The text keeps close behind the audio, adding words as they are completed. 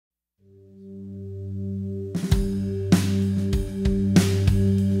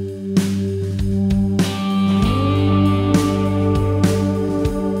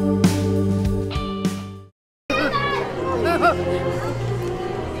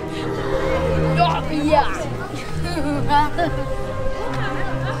Yeah. Who remembers?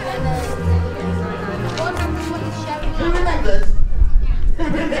 Who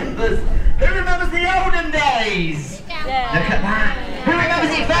remembers? Who remembers the olden days? Yeah. Look at that. Who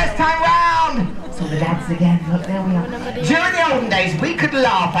remembers it first time round? Saw the dads again. Look, there we are. During the olden days, we could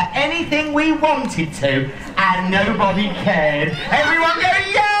laugh at anything we wanted to, and nobody cared. Everyone go,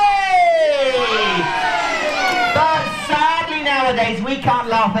 yay! But sadly nowadays, we can't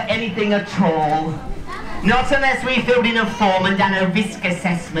laugh at anything at all. Not unless we filled in a form and done a risk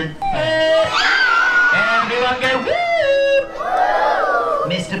assessment. Everyone go, woo!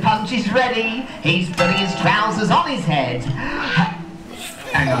 Mr. Punch is ready. He's putting his trousers on his head.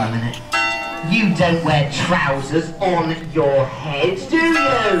 Hang on a minute. You don't wear trousers on your head, do you?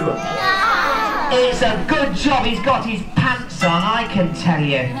 No. It's a good job he's got his pants on, I can tell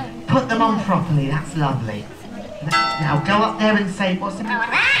you. Put them on properly, that's lovely. Now go up there and say, what's the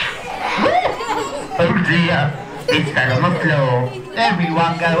matter? Oh dear, it's fell on the floor.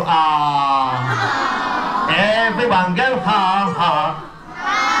 Everyone go, ah. Everyone go, ha, ha.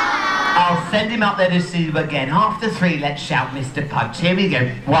 I'll send him up there to see you again. After 3, let's shout Mr. Punch. Here we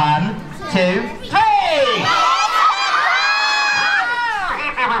go. 1, 2, 3!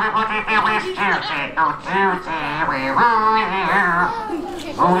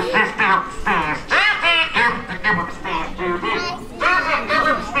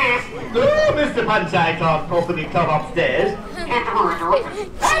 Oh, Mr. Punch, I can't possibly come upstairs.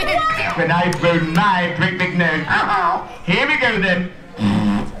 When I blow my great big nose. Here we go then.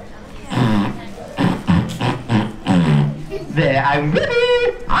 There, I'm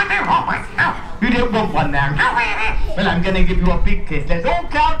ready! I don't want one. You don't want one now? Well, I'm going to give you a big kiss. Let's all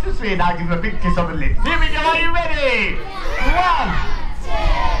count to 3 and I'll give you a big kiss on the lips. Here we go, are you ready? 1, 2.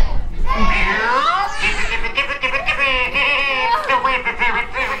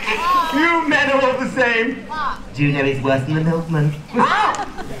 You men are all the same. Do you know he's worse than the milkman?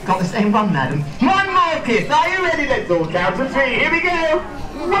 Got the same one, madam. One more kiss. Are you ready? Let's all count to 3. Here we go.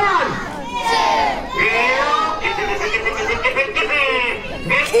 1, 2.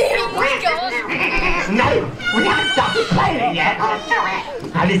 No, we haven't started playing it yet.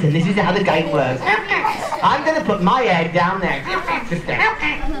 Now listen, this is how the game works. I'm going to put my head down there. Just there.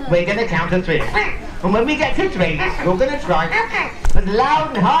 We're going to count to 3. And when we get to 3, you're going to try as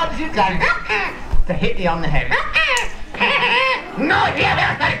loud and hard as you can to hit me on the head. Not yet,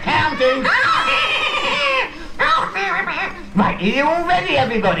 I'll start counting. Right, are you all ready,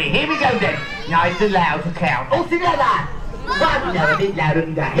 everybody? Here we go then. Nice and loud to count. All together. 1, no, a bit louder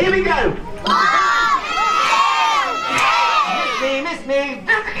than that. Here we go. 1, 2. Miss me.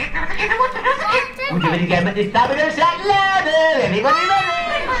 We'll do it again, but this time we're going to shout louder. Everybody ready?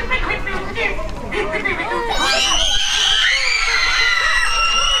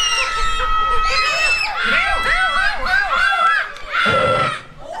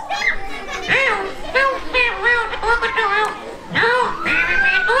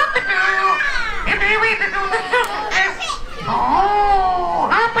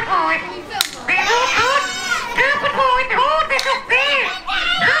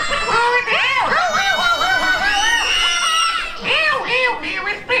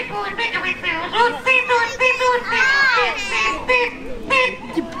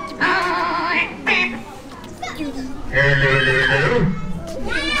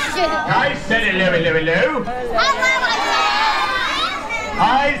 I said hello, hello, hello.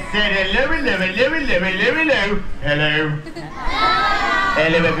 I said hello, hello, hello, hello, hello, hello. Hello.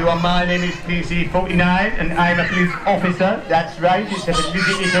 Hello everyone, my name is PC49 and I'm a police officer. That's right, it's a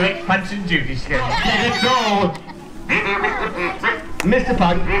legitimate Punch and Judy show. Let it go. Mr.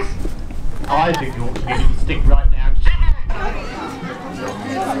 Punch, I think you ought to give it a stick right now.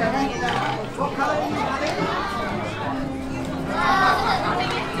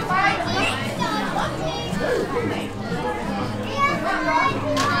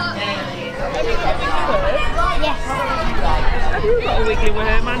 Yes. Have you got a wiggly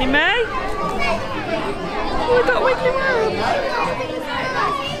worm, Annie May? Oh, we've got a wiggly worm.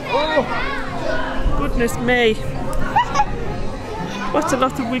 Oh, goodness me. What a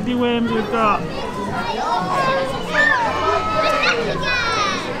lot of wiggly worms we've got.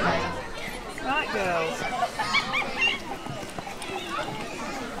 Right, girls.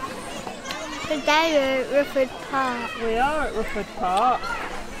 Today we're at Rufford Park. We are at Rufford Park.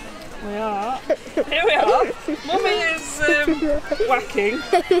 We are. Here we are. Mummy is whacking.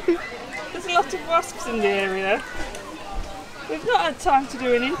 There's a lot of wasps in the area. We've not had time to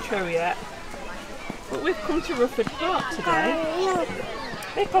do an intro yet. But we've come to Rufford Park today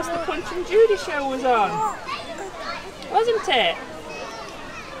because the Punch and Judy show was on. Wasn't it?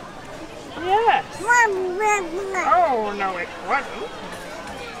 Yes. Oh, no it wasn't.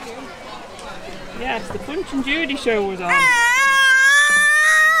 Yes, the Punch and Judy show was on.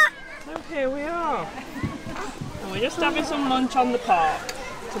 So here we are. And we're just having some lunch on the park.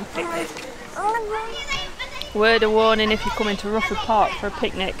 Some picnic. Word of warning if you come into Rufford Park for a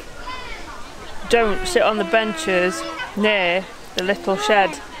picnic. Don't sit on the benches near the little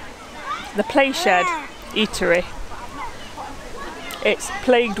shed. The play shed eatery. It's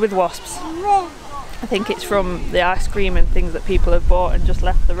plagued with wasps. I think it's from the ice cream and things that people have bought and just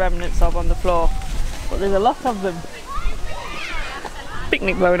left the remnants of on the floor. But there's a lot of them.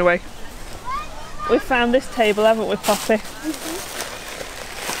 Picnic blown away. We've found this table, haven't we, Poppy?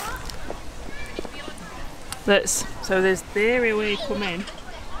 So there's the area where you come in,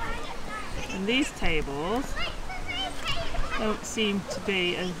 and these tables don't seem to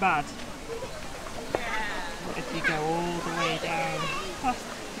be as bad. But if you go all the way down past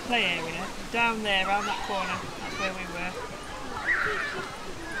the play area, down there, around that corner, that's where we were.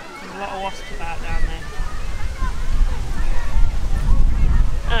 There's a lot of wasps about down there.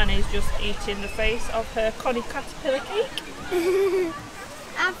 Annie's just eating the face of her Connie caterpillar cake.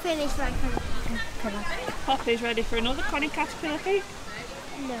 I've finished my caterpillar. Poppy's ready for another Connie caterpillar cake?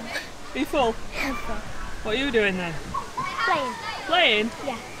 No. Are you full? I'm full. What are you doing then? Playing. Playing?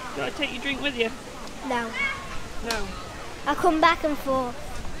 Yeah. Do you want to take your drink with you? No. No. I'll come back and forth.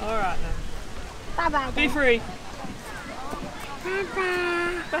 Alright then. Bye bye. Be free. Bye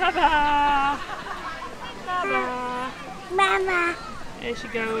bye. Bye bye. Bye bye. Bye bye. Here she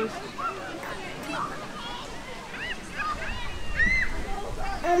goes.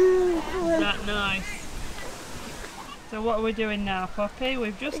 Isn't that nice? So what are we doing now, Poppy?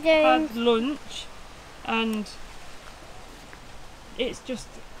 We've just had lunch and it's just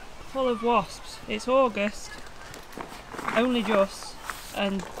full of wasps. It's August, only just,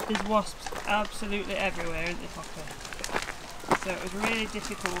 and there's wasps absolutely everywhere, isn't there, Poppy? So it was really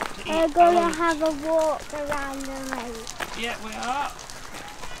difficult to eat. We're going to have a walk around the lake. Yeah, we are.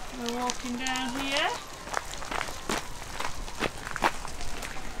 We're walking down here.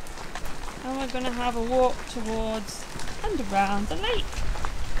 And we're going to have a walk towards and around the lake.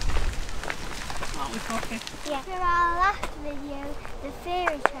 Aren't we, Poppy? Yeah. For our last video, the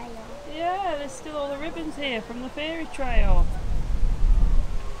fairy trail. Yeah, there's still all the ribbons here from the fairy trail.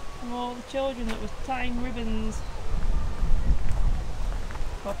 From all the children that was tying ribbons.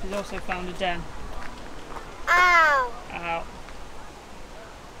 Poppy's also found a den. Ow! Ow.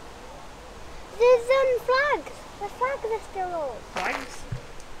 There's flags. The flags are still up. Flags?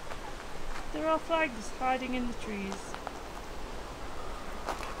 There are flags hiding in the trees.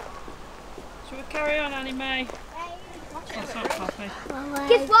 Shall we carry on, Annie Mae? What's up, Poppy?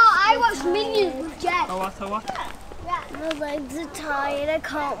 Guess what? I watched Minions with Jen. Oh, what? My legs are tired. I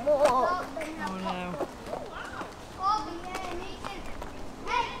can't walk. Oh no.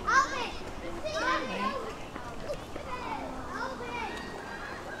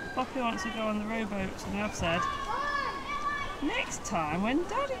 Poppy wants to go on the rowboats, and I've said next time when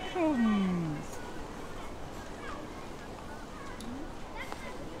Daddy comes.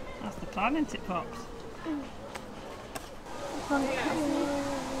 That's the plan, isn't it, Pops?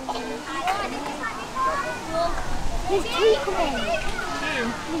 There's two coming. Two?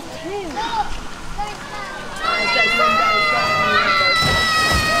 There's two. That is the window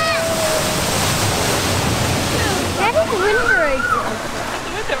open.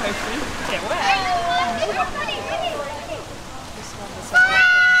 The window open? Yeah, where?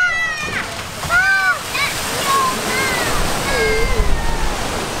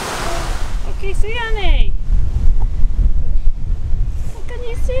 Okay, see, Annie? What can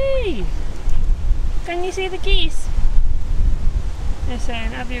you see? Can you see the geese? They're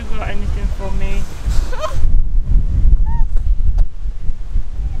saying, have you got anything for me?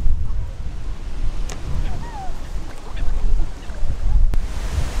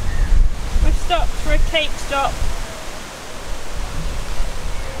 We've stopped for a cake stop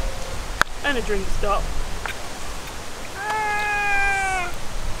and a drink stop.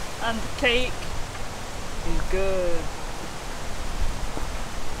 And the cake is good.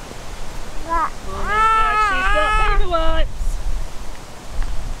 She's got baby wipes.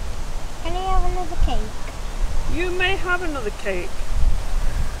 Can I have another cake? You may have another cake.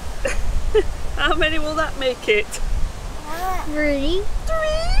 How many will that make it? 3. 3.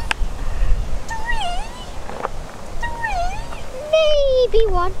 Maybe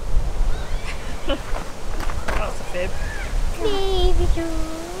 1. That's a fib. Maybe 2.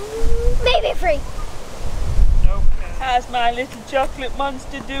 Maybe 3. Okay. How's my little chocolate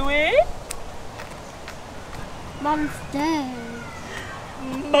monster doing? Monsters.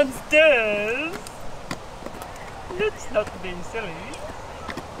 monsters! Let's not be silly.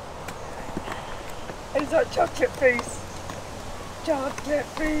 Is that chocolate face? Chocolate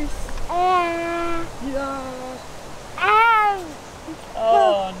face. Yeah.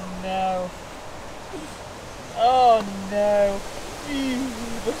 Oh no. Oh no.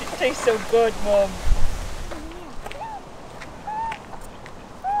 But it tastes so good, Mum.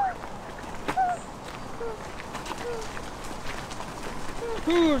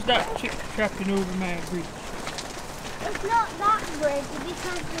 Who's that chick trapping over my bridge? It's not that bridge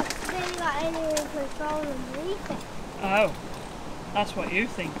because it's really got any room for control underneath it. Oh, that's what you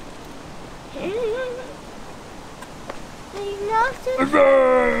think. There's not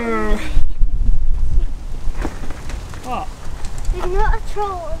What? there's not a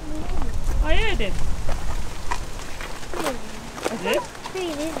troll underneath. I heard him. I did?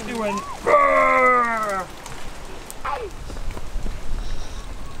 He went.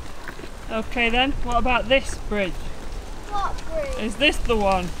 Okay then, what about this bridge? What bridge? Is this the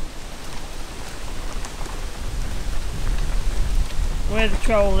one? Where the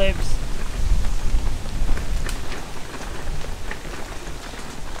troll lives?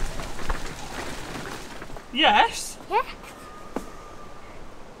 Yes? Yes.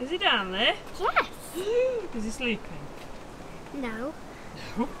 Is he down there? Yes. Is he sleeping? No.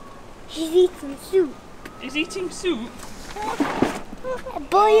 No. He's eating soup. He's eating soup?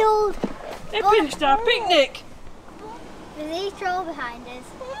 Boiled. They finished our picnic! There's a troll behind us.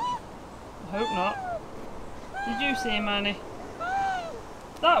 I hope not. Did you see him, Annie?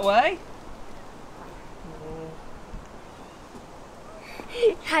 That way?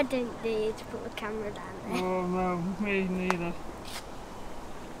 I didn't need to put the camera down there. Oh no, me neither.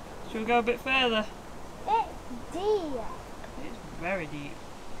 Shall we go a bit further? It's deep. It's very deep.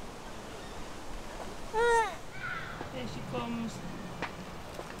 Here she comes.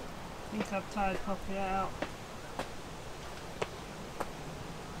 I think I've tied Poppy out.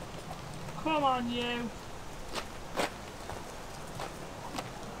 Come on, you.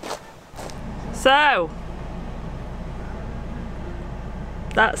 So,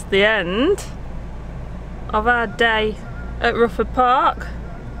 that's the end of our day at Rufford Park.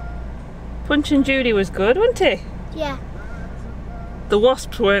 Punching Judy was good, wasn't he? Yeah. The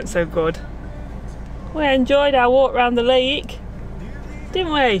wasps weren't so good. We enjoyed our walk around the lake,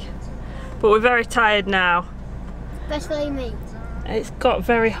 didn't we? But we're very tired now. Especially me. It's got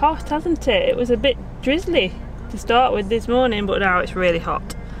very hot, hasn't it? It was a bit drizzly to start with this morning, but now it's really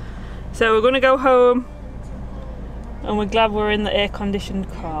hot. So we're going to go home, and we're glad we're in the air-conditioned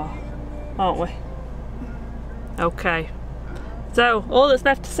car, aren't we? Okay. So all that's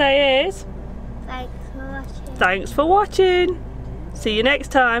left to say is Thanks for watching. thanks for watching. See you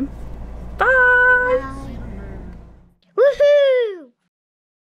next time. Bye. Bye.